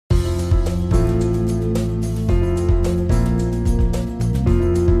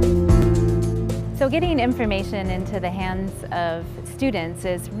getting information into the hands of students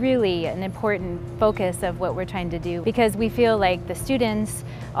is really an important focus of what we're trying to do, because we feel like the students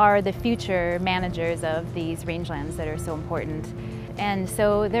are the future managers of these rangelands that are so important. And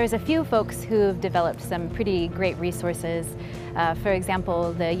so there's a few folks who've developed some pretty great resources. For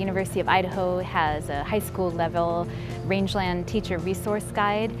example, the University of Idaho has a high school level rangeland teacher resource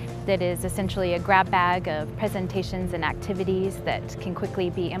guide that is essentially a grab bag of presentations and activities that can quickly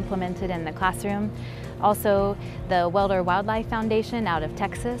be implemented in the classroom. Also, the Welder Wildlife Foundation out of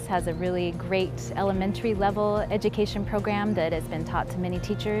Texas has a really great elementary level education program that has been taught to many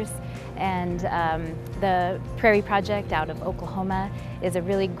teachers. And the Prairie Project out of Oklahoma is a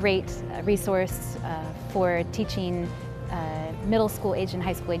really great resource for teaching middle school age and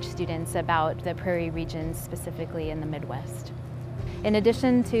high school age students about the prairie regions, specifically in the Midwest. In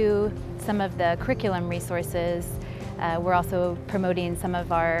addition to some of the curriculum resources, we're also promoting some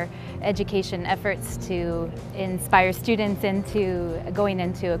of our education efforts to inspire students into going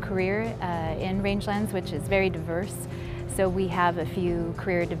into a career in rangelands, which is very diverse. So we have a few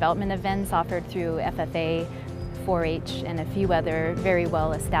career development events offered through FFA, 4-H, and a few other very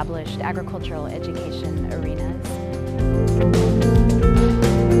well established agricultural education arenas.